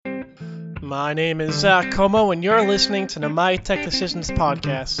My name is Zach Como, and you're listening to the My Tech Decisions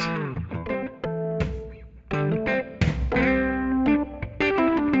podcast.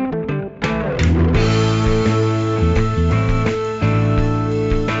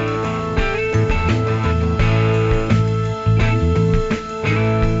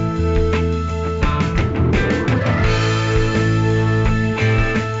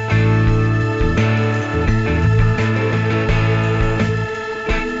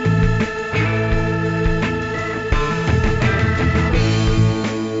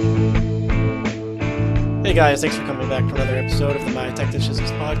 Hey guys, thanks for coming back to another episode of the My Tech Decisions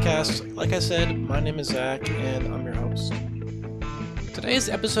podcast. Like I said, my name is Zach, and I'm your host. Today's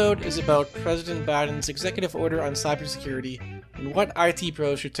episode is about President Biden's executive order on cybersecurity and what IT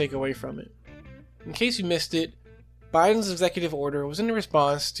pros should take away from it. In case you missed it, Biden's executive order was in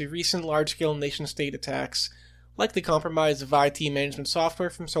response to recent large-scale nation-state attacks, like the compromise of IT management software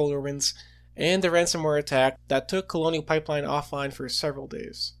from SolarWinds and the ransomware attack that took Colonial Pipeline offline for several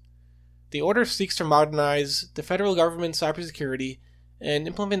days. The order seeks to modernize the federal government's cybersecurity and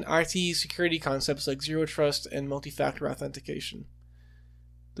implement IT security concepts like zero trust and multi-factor authentication.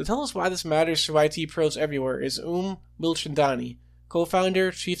 To tell us why this matters to IT pros everywhere is Biljandani,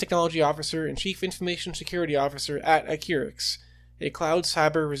 co-founder, chief technology officer, and chief information security officer at Accurix, a cloud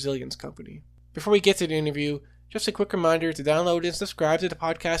cyber resilience company. Before we get to the interview, just a quick reminder to download and subscribe to the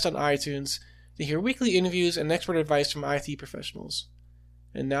podcast on iTunes to hear weekly interviews and expert advice from IT professionals.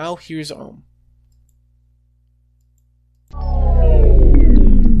 And now, here's All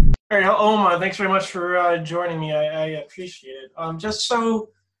right, thanks very much for joining me. I appreciate it. Just so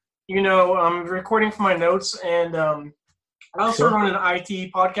you know, I'm recording for my notes, and I also run an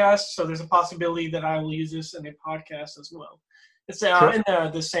IT podcast, so there's a possibility that I will use this in a podcast as well. It's in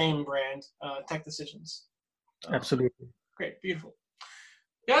the same brand, Tech Decisions. Absolutely. Great, beautiful.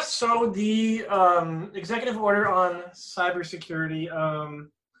 Yes, so the executive order on cybersecurity,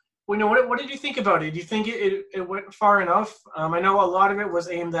 what did you think about it? Do you think it went far enough? I know a lot of it was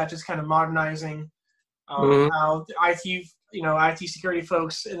aimed at just kind of modernizing how the IT security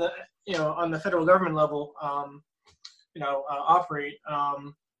folks in the on the federal government level operate.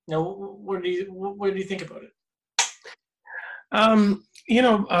 What did you think about it?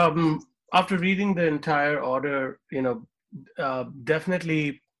 After reading the entire order,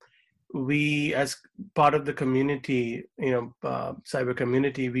 definitely we, as part of the community, cyber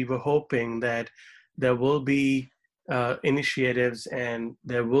community, we were hoping that there will be initiatives and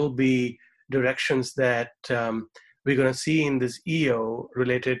there will be directions that we're going to see in this EO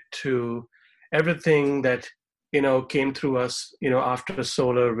related to everything that, came through us, after the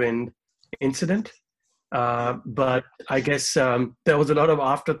SolarWinds incident. But I guess there was a lot of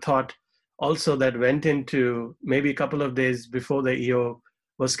afterthought also that went into maybe a couple of days before the EO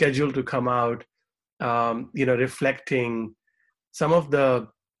was scheduled to come out, reflecting some of the,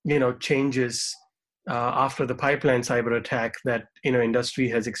 changes after the pipeline cyber attack that, industry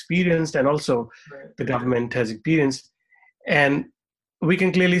has experienced and also the government has experienced. And we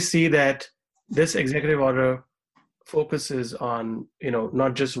can clearly see that this executive order focuses on,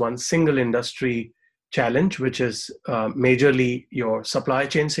 not just one single industry challenge, which is majorly your supply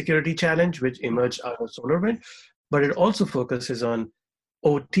chain security challenge, which emerged out of SolarWinds, but it also focuses on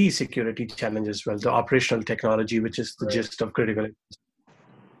OT security challenge as well, the operational technology, which is the gist of critical.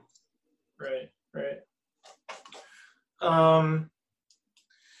 Right.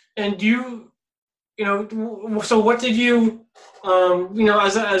 And so what did you,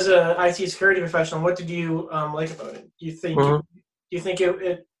 as a IT security professional, what did you like about it? Do you think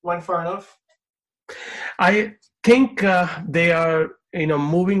it went far enough? I think they are,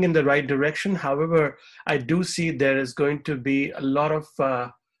 moving in the right direction. However, I do see there is going to be a lot of,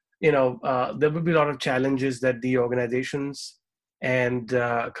 there will be a lot of challenges that the organizations and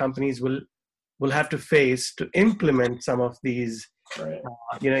companies will have to face to implement some of these,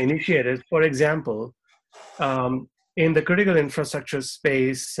 initiatives. For example, in the critical infrastructure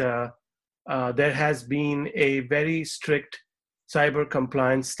space, there has been a very strict cyber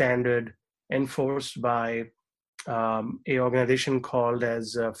compliance standard enforced by a organization called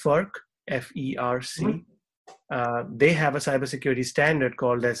as FERC, F-E-R-C. They have a cybersecurity standard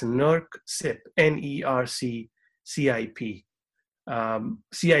called as NERC-CIP, N-E-R-C-C-I-P.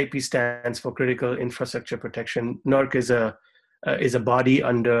 CIP stands for Critical Infrastructure Protection. NERC is a body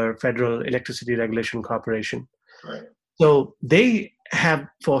under Federal Electricity Regulation Corporation. Right. So they have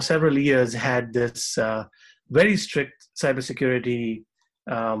for several years had this very strict cybersecurity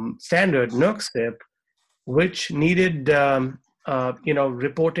standard, NERC-CIP, which needed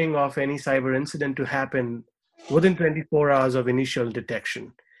reporting of any cyber incident to happen within 24 hours of initial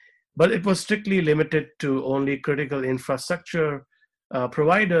detection. but it was strictly limited to only critical infrastructure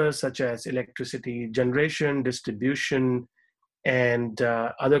providers such as electricity generation, distribution, and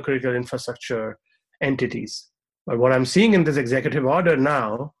other critical infrastructure entities. But what I'm seeing in this executive order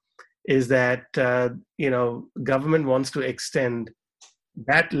now is that government wants to extend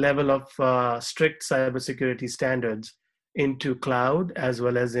that level of strict cybersecurity standards into cloud as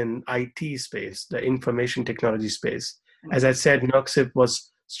well as in IT space, the information technology space. As I said, NERCSIP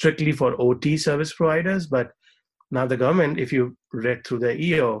was strictly for OT service providers, but now the government, if you read through the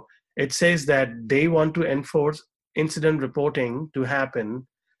EO, it says that they want to enforce incident reporting to happen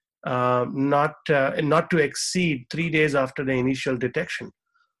not to exceed 3 days after the initial detection,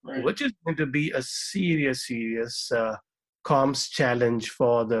 right, which is going to be a serious comms challenge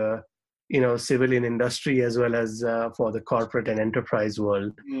for the civilian industry as well as for the corporate and enterprise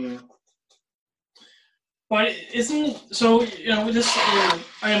world. But isn't so? This.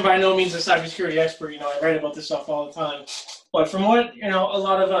 I am by no means a cybersecurity expert. I write about this stuff all the time. But from what a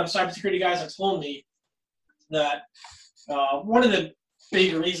lot of cybersecurity guys have told me, that one of the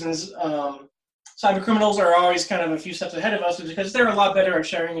big reasons cyber criminals are always kind of a few steps ahead of us is because they're a lot better at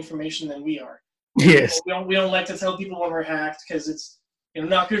sharing information than we are. Yes. We don't like to tell people when we're hacked because it's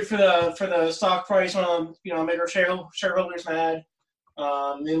not good for the stock price. Want to make our shareholders mad,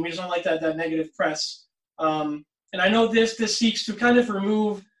 and we just don't like that negative press. And I know this seeks to kind of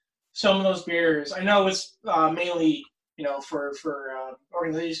remove some of those barriers. I know it's mainly for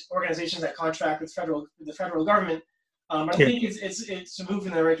organizations that contract with the federal government. But I think it's a move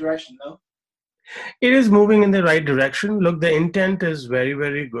in the right direction, though. It is moving in the right direction. Look, the intent is very,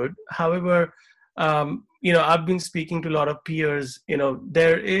 very good. However, I've been speaking to a lot of peers.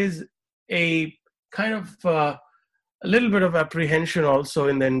 There is a kind of a little bit of apprehension also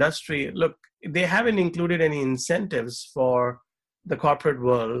in the industry. Look, they haven't included any incentives for the corporate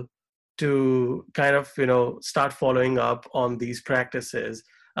world to kind of start following up on these practices,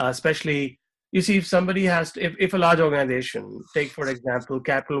 especially. You see, if somebody if a large organization, take for example,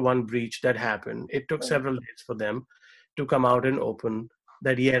 Capital One breach that happened, it took several days for them to come out and open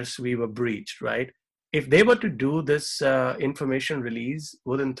that, yes, we were breached, right? If they were to do this information release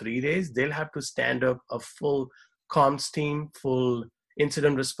within 3 days, they'll have to stand up a full comms team, full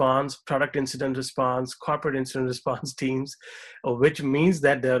incident response, product incident response, corporate incident response teams, which means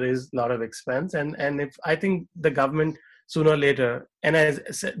that there is a lot of expense. And if I think the government sooner or later, and as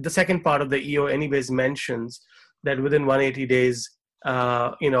the second part of the EO anyways mentions that within 180 days,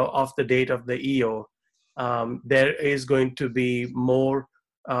 of the date of the EO, there is going to be more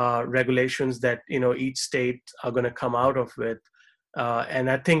regulations that, each state are going to come out of it. And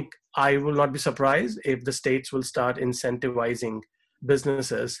I think I will not be surprised if the states will start incentivizing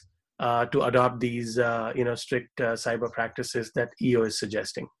businesses to adopt these, strict cyber practices that EO is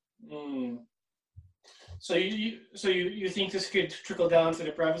suggesting. So you think this could trickle down to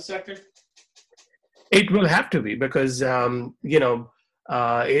the private sector? It will have to be because,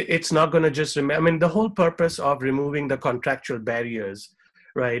 it's not going to just the whole purpose of removing the contractual barriers,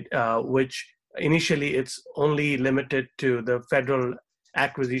 right, which initially it's only limited to the federal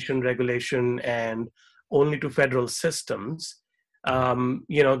acquisition regulation and only to federal systems.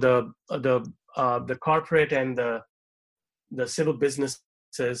 The corporate and the civil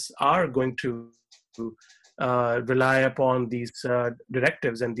businesses are going to rely upon these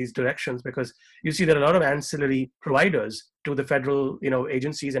directives and these directions, because you see there are a lot of ancillary providers to the federal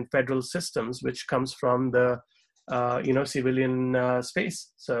agencies and federal systems, which comes from the civilian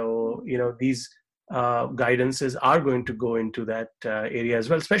space. So these guidances are going to go into that area as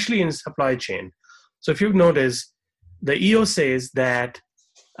well, especially in supply chain. So if you've noticed, the EO says that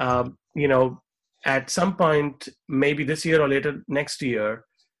at some point, maybe this year or later next year,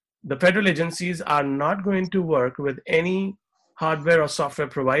 the federal agencies are not going to work with any hardware or software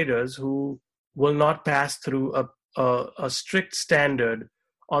providers who will not pass through a strict standard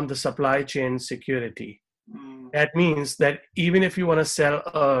on the supply chain security. That means that even if you want to sell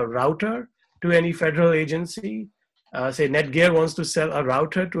a router to any federal agency, say Netgear wants to sell a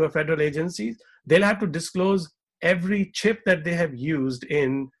router to a federal agency, they'll have to disclose every chip that they have used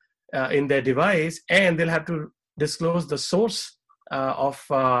in their device, and they'll have to disclose the source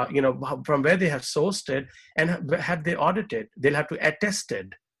from where they have sourced it, and have they audited. They'll have to attest it.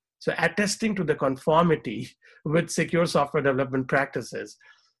 So attesting to the conformity with secure software development practices.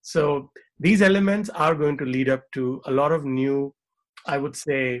 So these elements are going to lead up to a lot of new, I would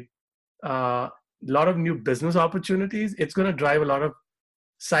say, a lot of new business opportunities. It's going to drive a lot of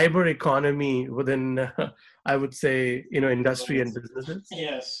cyber economy within, I would say, industry and businesses.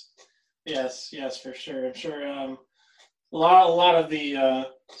 Yes, for sure. I'm sure a lot of the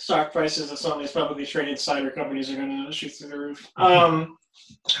stock prices of some of these publicly traded cyber companies are going to shoot through the roof.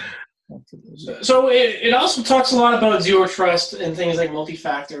 So it also talks a lot about zero trust and things like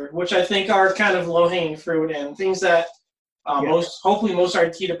multi-factor, which I think are kind of low-hanging fruit and things that hopefully most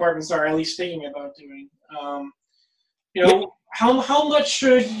IT departments are at least thinking about doing. How much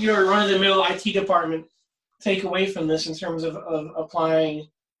should your run-of-the-mill IT department take away from this in terms of applying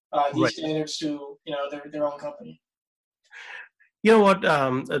these standards to their own company? You know what?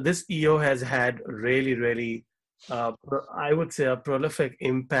 This EO has had really, I would say, a prolific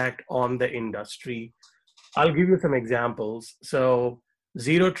impact on the industry. I'll give you some examples. So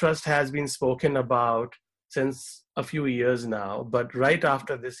zero trust has been spoken about since a few years now, but right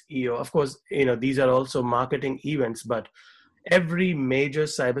after this EO, of course, these are also marketing events, but every major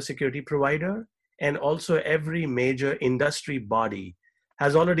cybersecurity provider and also every major industry body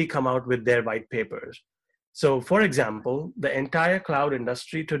has already come out with their white papers. So, for example, the entire cloud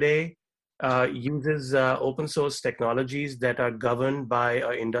industry today uses open source technologies that are governed by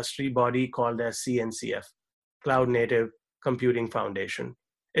an industry body called as CNCF, Cloud Native Computing Foundation.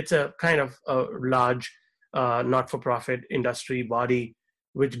 It's a kind of a large not-for-profit industry body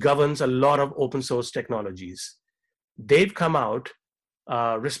which governs a lot of open source technologies. They've come out,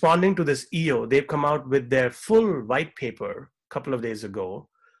 responding to this EO, they've come out with their full white paper a couple of days ago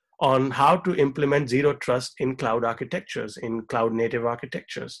on how to implement zero trust in cloud architectures, in cloud native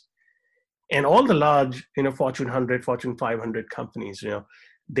architectures. And all the large, Fortune 100, Fortune 500 companies,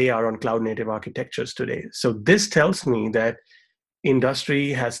 they are on cloud native architectures today. So this tells me that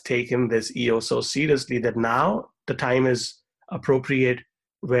industry has taken this EO so seriously that now the time is appropriate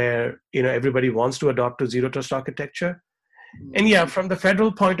where, everybody wants to adopt to zero trust architecture. And yeah, from the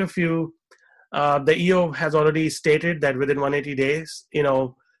federal point of view, the EO has already stated that within 180 days,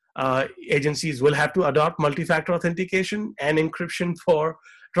 agencies will have to adopt multi-factor authentication and encryption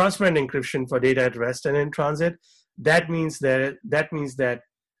transparent encryption for data at rest and in transit. That means that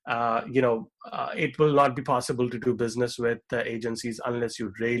it will not be possible to do business with agencies unless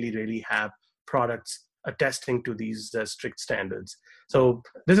you really have products attesting to these strict standards. So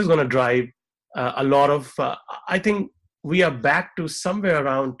this is going to drive a lot of. I think we are back to somewhere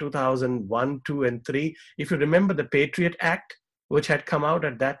around 2001, 2, and 3. If you remember the Patriot Act, which had come out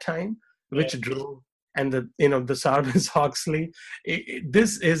at that time, which drove, and the Sarbanes-Oxley,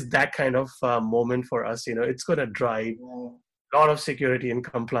 this is that kind of moment for us. It's going to drive a lot of security and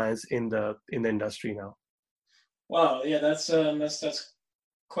compliance in the industry now. Wow, yeah, that's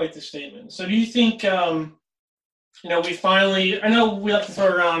quite the statement. So do you think we finally? I know we like to throw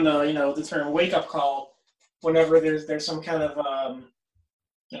around the term wake up call whenever there's some kind of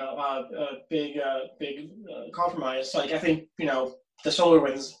big compromise. Like I think the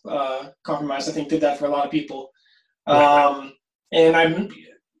SolarWinds compromise, I think, did that for a lot of people. And I'm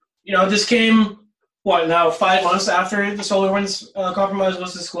this came now 5 months after the SolarWinds compromise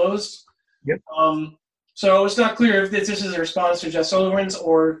was disclosed. Yep. So it's not clear if this is a response to just SolarWinds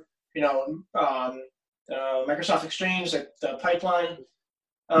or Microsoft Exchange, like the pipeline.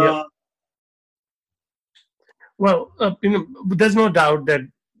 Yep. Well, there's no doubt that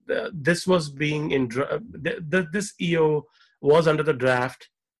this was being this EO was under the draft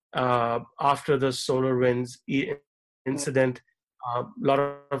after the SolarWinds incident. A lot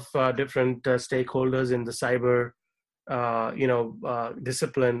of different stakeholders in the cyber,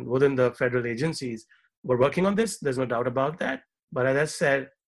 discipline within the federal agencies were working on this. There's no doubt about that. But as I said,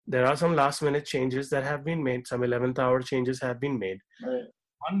 there are some last-minute changes that have been made. Some 11th-hour changes have been made. Right.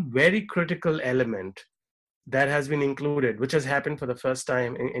 One very critical element that has been included, which has happened for the first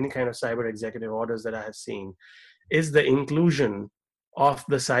time in any kind of cyber executive orders that I have seen, is the inclusion of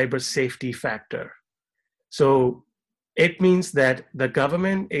the cyber safety factor. So it means that the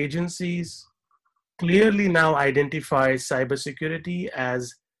government agencies clearly now identify cybersecurity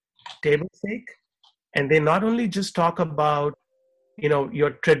as table stake, and they not only just talk about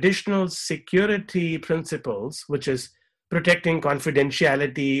your traditional security principles, which is protecting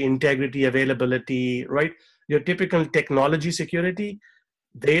confidentiality, integrity, availability, right? Your typical technology security.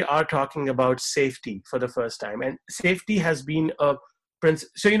 They are talking about safety for the first time, and safety has been a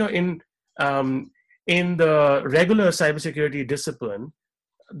principle. So in the regular cybersecurity discipline,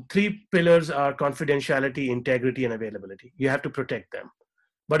 3 pillars are confidentiality, integrity, and availability. You have to protect them.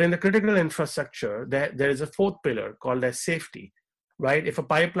 But in the critical infrastructure, there is a 4th pillar called as safety, right? If a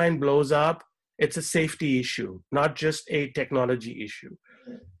pipeline blows up, it's a safety issue, not just a technology issue.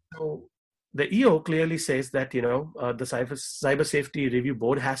 So the EO clearly says that, the cyber safety review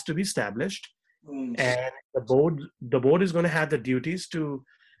board has to be established, and the board is going to have the duties to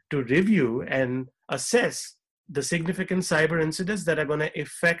review and assess the significant cyber incidents that are going to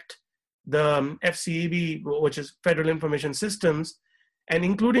affect the FCEB, which is Federal Information Systems, and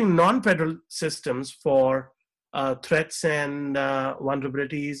including non-federal systems for threats and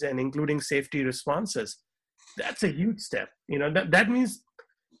vulnerabilities, and including safety responses. That's a huge step. That means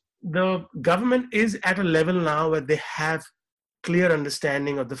the government is at a level now where they have clear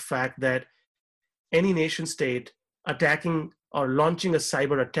understanding of the fact that any nation state attacking or launching a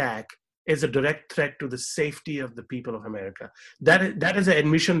cyber attack is a direct threat to the safety of the people of America. That is an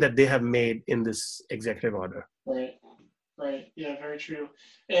admission that they have made in this executive order. Right. Yeah, very true.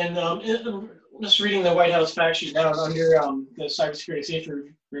 And just reading the White House fact sheet now under the Cybersecurity Safety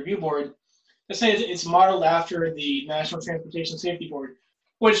Review Board, they say it's modeled after the National Transportation Safety Board,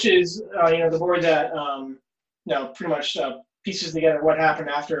 which is the board that pretty much pieces together what happened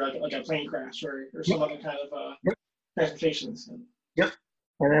after like a plane crash or some other kind of transportation. Yep.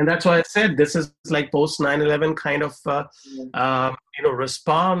 And that's why I said this is like post 9/11 kind of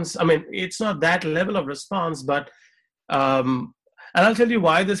response. I mean, it's not that level of response, but and I'll tell you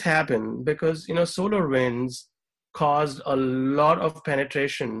why this happened, because SolarWinds caused a lot of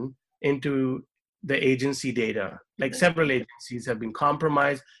penetration into the agency data. Like several agencies have been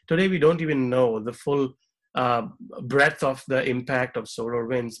compromised. Today we don't even know the full breadth of the impact of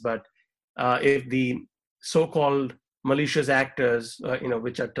SolarWinds, but if the so-called malicious actors,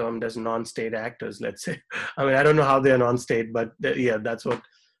 which are termed as non-state actors, let's say. I mean, I don't know how they are non-state, but that's what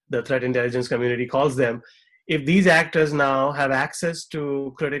the threat intelligence community calls them. If these actors now have access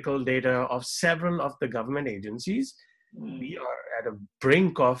to critical data of several of the government agencies, we are at a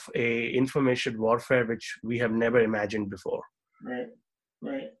brink of a information warfare which we have never imagined before. Right.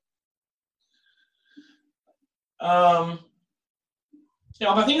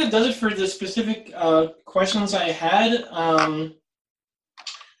 I think that does it for the specific questions I had.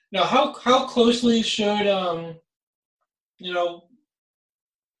 How closely should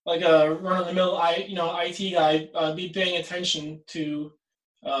like a run-of-the-mill IT guy be paying attention to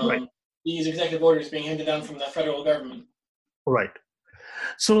these executive orders being handed down from the federal government? Right.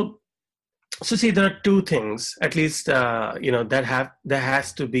 So see, there are two things, at least, there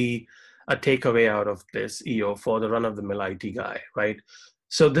has to be a takeaway out of this EO for the run-of-the-mill IT guy, right?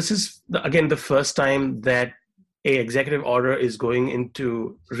 So this is, again, the first time that a executive order is going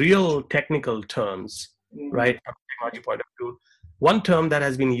into real technical terms, right, from a technology point of view. One term that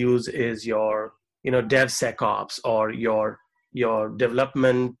has been used is your, DevSecOps, or your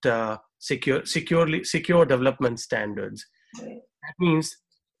development, secure development standards. That means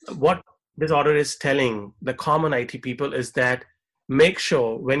what this order is telling the common IT people is that make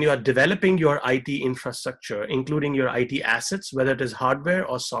sure when you are developing your IT infrastructure, including your IT assets, whether it is hardware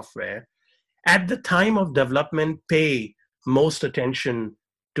or software, at the time of development, pay most attention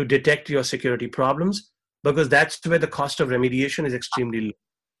to detect your security problems, because that's where the cost of remediation is extremely low.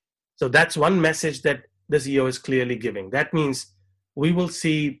 So that's one message that this EO is clearly giving. That means we will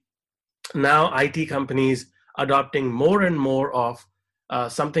see now IT companies adopting more and more of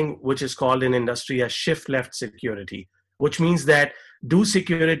something which is called in industry as shift left security, which means that do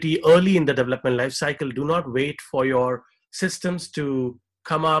security early in the development lifecycle. Do not wait for your systems to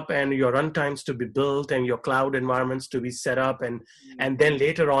come up and your runtimes to be built and your cloud environments to be set up, and then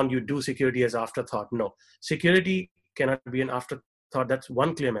later on you do security as afterthought. No, security cannot be an afterthought. That's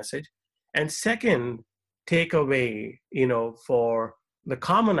one clear message. And second takeaway, for the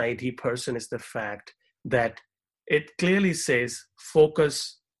common IT person is the fact that it clearly says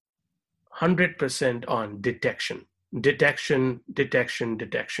focus 100% on detection. Because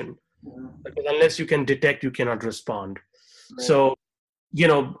unless you can detect, you cannot respond. Right. So,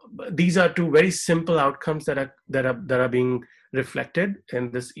 these are two very simple outcomes that are being reflected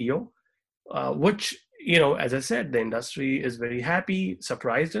in this EO, which, as I said, the industry is very happy,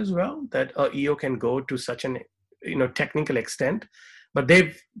 surprised as well that EO can go to such an, technical extent, but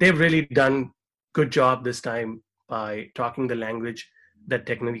they've really done good job this time by talking the language that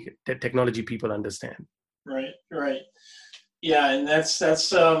technology people understand. Right. Yeah, and that's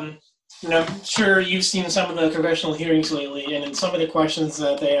I'm sure you've seen some of the congressional hearings lately, and in some of the questions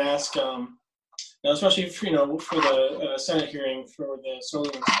that they ask, especially for the Senate hearing for the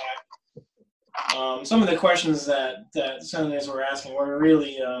SolarWinds Act, some of the questions that senators were asking were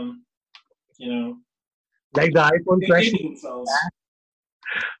really, like the iPhone question.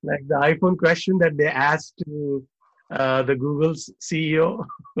 Like the iPhone question that they asked to the Google's CEO.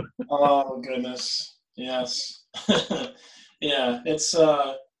 Oh goodness. Yes. Yeah, it's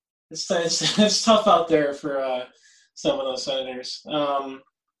tough out there for some of those senators.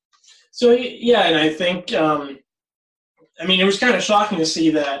 So yeah, and I think it was kind of shocking to see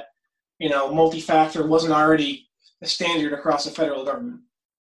that multi-factor wasn't already a standard across the federal government.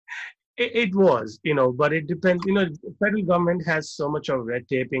 It was, but it depends. The federal government has so much of red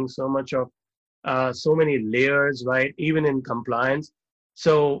taping, so much of so many layers, right? Even in compliance.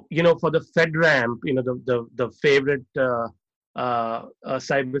 So, for the FedRAMP, the favorite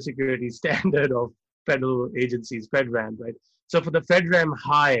cybersecurity standard of federal agencies, FedRAMP, right? So for the FedRAMP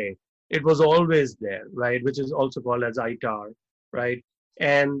high, it was always there, right? Which is also called as ITAR, right?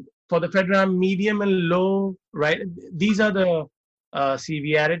 And for the FedRAMP medium and low, right? These are the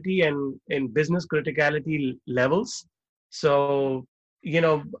severity and business criticality levels. So,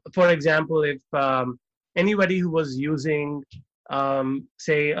 for example, if anybody who was using,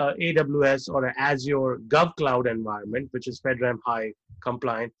 say, AWS or an Azure GovCloud environment, which is FedRAMP High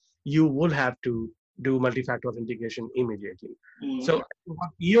compliant, you would have to do multi-factor authentication immediately. Mm-hmm. So what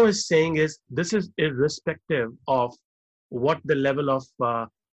EO is saying is this is irrespective of what the level of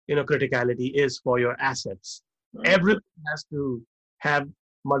criticality is for your assets. Right. Everything has to have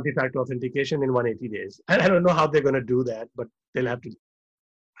multi-factor authentication in 180 days. And I don't know how they're going to do that, but they'll have to.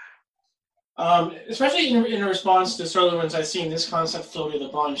 Especially in response to SolarWinds, I've seen this concept floated a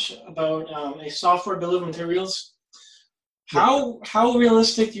bunch about a software bill of materials. How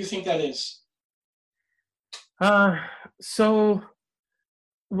realistic do you think that is?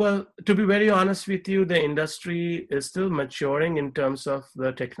 Well, to be very honest with you, the industry is still maturing in terms of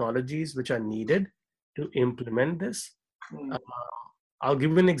the technologies which are needed to implement this. I'll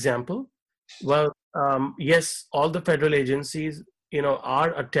give you an example. Well, yes, all the federal agencies,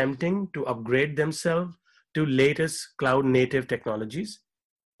 are attempting to upgrade themselves to latest cloud native technologies.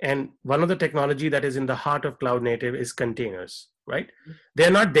 And one of the technology that is in the heart of cloud native is containers, right? They're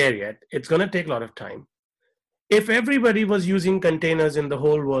not there yet. It's going to take a lot of time. If everybody was using containers in the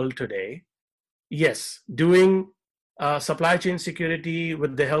whole world today, yes, doing supply chain security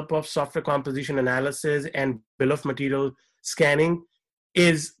with the help of software composition analysis and bill of material scanning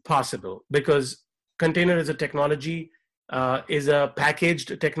is possible, because container is a technology, is a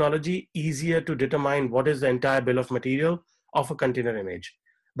packaged technology, easier to determine what is the entire bill of material of a container image.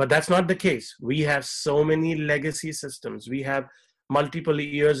 But that's not the case. We have so many legacy systems. We have multiple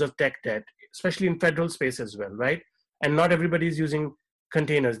years of tech debt, especially in federal space as well, right? And not everybody is using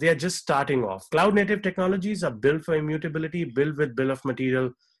containers. They are just starting off. Cloud native technologies are built for immutability, built with bill of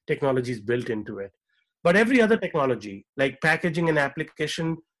material technologies built into it. But every other technology, like packaging an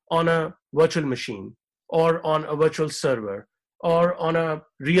application on a virtual machine or on a virtual server or on a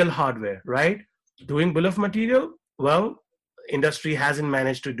real hardware, right? Doing bill of material, well, industry hasn't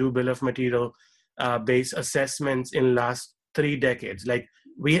managed to do bill of material based assessments in last 3 decades. Like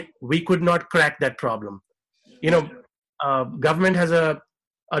we could not crack that problem. Government has a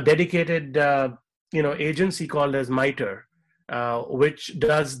dedicated agency called as MITRE, which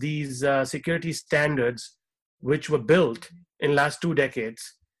does these security standards, which were built in last 2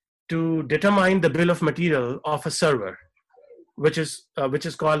 decades to determine the bill of material of a server, which is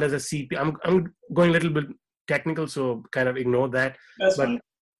called as a CP. I'm going a little bit technical, so kind of ignore that. That's fine.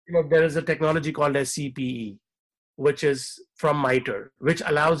 There is a technology called as CPE, which is from MITRE, which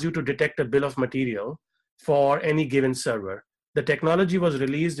allows you to detect a bill of material for any given server. The technology was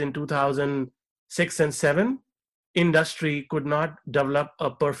released in 2006 and 7. Industry could not develop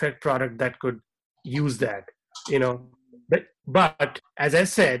a perfect product that could use that, But as I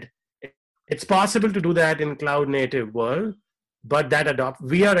said, it's possible to do that in cloud native world, but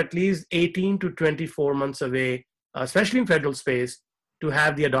we are at least 18 to 24 months away, especially in federal space, to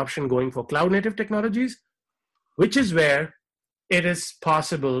have the adoption going for cloud native technologies, which is where it is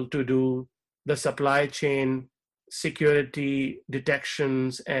possible to do the supply chain security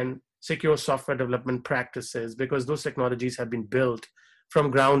detections and secure software development practices, because those technologies have been built from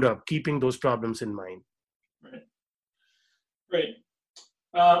ground up, keeping those problems in mind. Right. Great.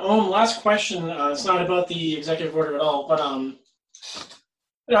 Last question. It's not about the executive order at all, but I'm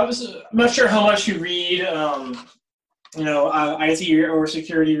not sure how much you read, IT or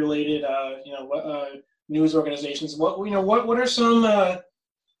security related, news organizations. What are some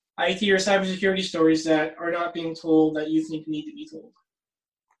IT or cybersecurity stories that are not being told that you think need to be told?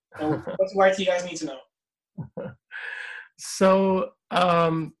 What do IT guys need to know? So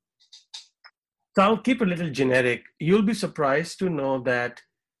I'll keep a little generic. You'll be surprised to know that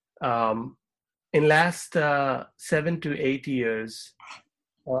in last 7 to 8 years,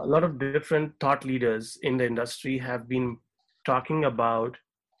 a lot of different thought leaders in the industry have been talking about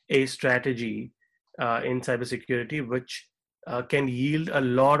a strategy in cybersecurity, which can yield a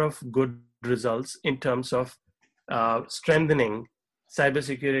lot of good results in terms of strengthening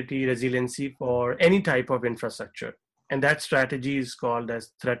cybersecurity resiliency for any type of infrastructure. and that strategy is called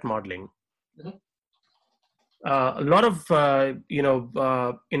as threat modeling. Mhm. A lot of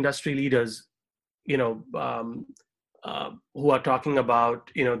industry leaders, who are talking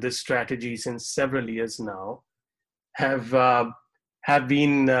about this strategy since several years now, have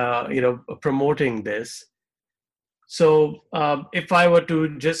been promoting this. So if I were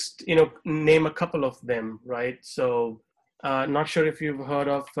to just name a couple of them, right? So not sure if you've heard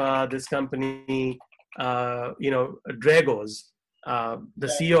of this company, Dragos. The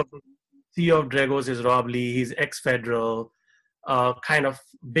CEO of Dragos is Rob Lee. He's ex-federal, kind of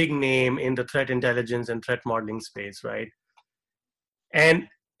big name in the threat intelligence and threat modeling space, right? And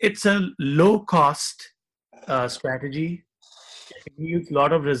it's a low-cost strategy. It yields a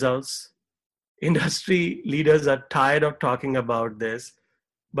lot of results. Industry leaders are tired of talking about this,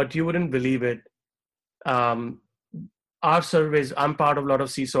 but you wouldn't believe it. Our surveys, I'm part of a lot of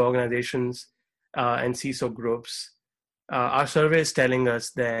CISO organizations and CISO groups. Our survey is telling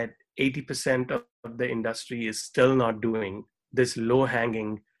us that 80% of the industry is still not doing this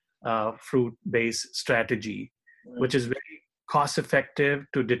low-hanging fruit-based strategy, which is very cost-effective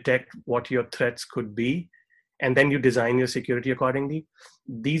to detect what your threats could be, and then you design your security accordingly.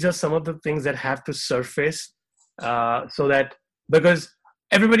 These are some of the things that have to surface so that, because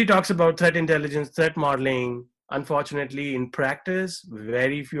everybody talks about threat intelligence, threat modeling, unfortunately, in practice,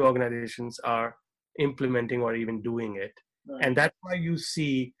 very few organizations are implementing or even doing it. Right. And that's why you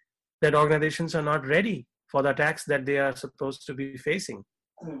see that organizations are not ready for the attacks that they are supposed to be facing.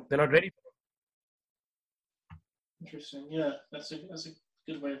 They're not ready. Interesting. Yeah, that's a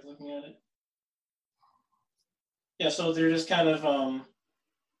good way of looking at it. Yeah, so they're just kind of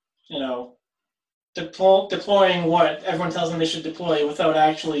deploying what everyone tells them they should deploy without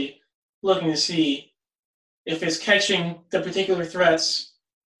actually looking to see if it's catching the particular threats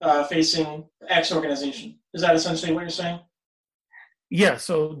facing X organization. Is that essentially what you're saying? Yeah,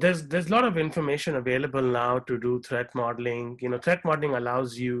 so there's a lot of information available now to do threat modeling. Threat modeling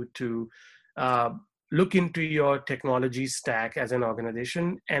allows you to look into your technology stack as an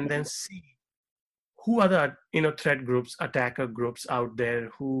organization and then see who are the threat groups, attacker groups out there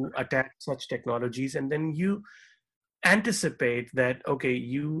who attack such technologies, and then you anticipate that, okay,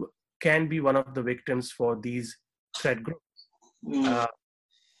 you can be one of the victims for these threat groups.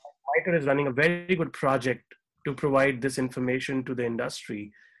 MITRE is running a very good project to provide this information to the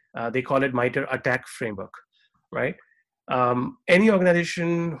industry. They call it MITRE Attack Framework, right? Any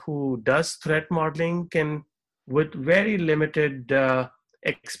organization who does threat modeling can, with very limited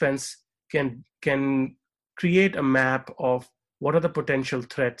expense, can create a map of what are the potential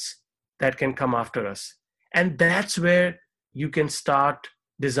threats that can come after us. And that's where you can start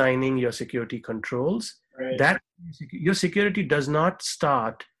designing your security controls. Right. That your security does not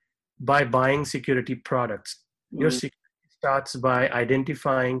start by buying security products. Your security starts by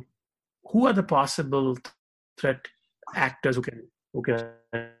identifying who are the possible threat actors who can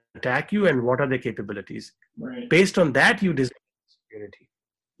attack you and what are their capabilities. Right. Based on that, you design security.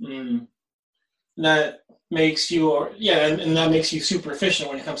 That makes you, and that makes you super efficient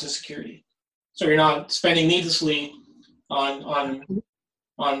when it comes to security. So you're not spending needlessly on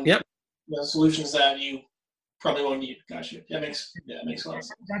yep. the solutions that you probably won't need. Gotcha. That makes a lot of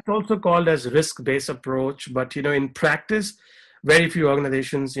sense. That's also called as risk-based approach, but in practice, very few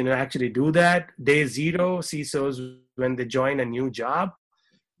organizations actually do that. Day zero, CISOs, when they join a new job,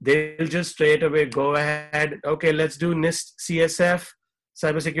 they'll just straight away go ahead. Okay, let's do NIST CSF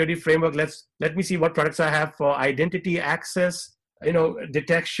cybersecurity framework. Let me see what products I have for identity access,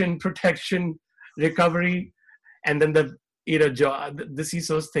 detection, protection, recovery, and then the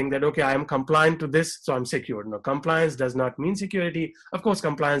CISOs think that, okay, I am compliant to this, so I'm secure. No, compliance does not mean security. Of course,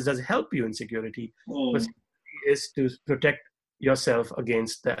 compliance does help you in security, but security is to protect yourself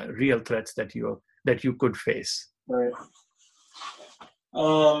against the real threats that you could face. Right.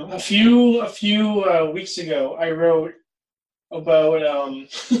 A few weeks ago, I wrote about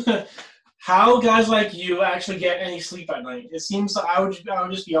how guys like you actually get any sleep at night. It seems I would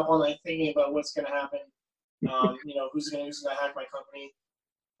just be up all night thinking about what's going to happen. Who's going to hack my company?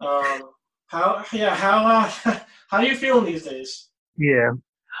 How are you feeling these days? Yeah,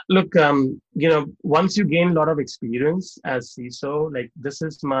 look, once you gain a lot of experience as CISO, like this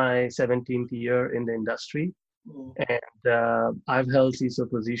is my 17th year in the industry, and I've held CISO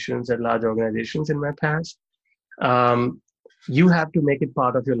positions at large organizations in my past. You have to make it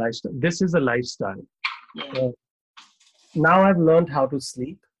part of your lifestyle. This is a lifestyle. Yeah. Now I've learned how to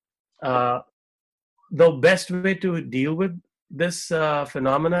sleep. The best way to deal with this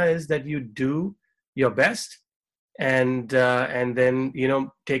phenomena is that you do your best, and then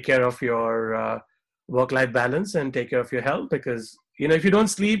take care of your work-life balance and take care of your health, because if you don't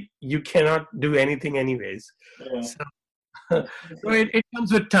sleep, you cannot do anything anyways. Yeah. So, so it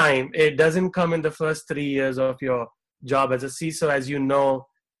comes with time. It doesn't come in the first 3 years of your job as a CISO. As you know,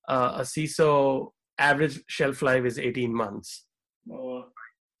 a CISO average shelf life is 18 months. Oh.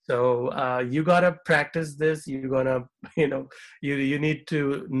 So you gotta practice this. You're gonna, you need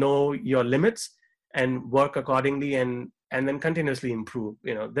to know your limits and work accordingly, and then continuously improve.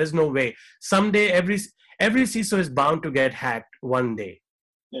 There's no way. Someday every CISO is bound to get hacked one day,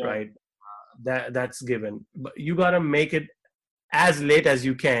 Yeah. right? That's given. But you gotta make it as late as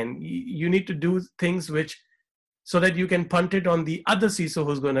you can. You need to do things so that you can punt it on the other CISO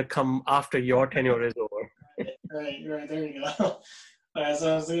who's going to come after your tenure is over. Right. There you go. All right,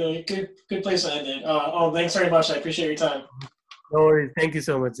 so it's a good place to end it. Thanks very much. I appreciate your time. No worries. Thank you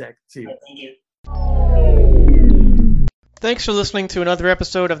so much, Zach. See you. Right, thank you. Thanks for listening to another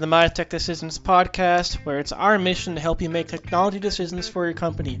episode of the My Tech Decisions podcast, where it's our mission to help you make technology decisions for your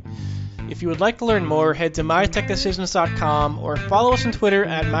company. If you would like to learn more, head to mytechdecisions.com or follow us on Twitter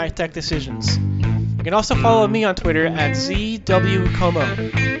at mytechdecisions. You can also follow me on Twitter at ZWComo.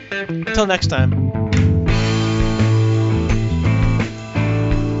 Until next time.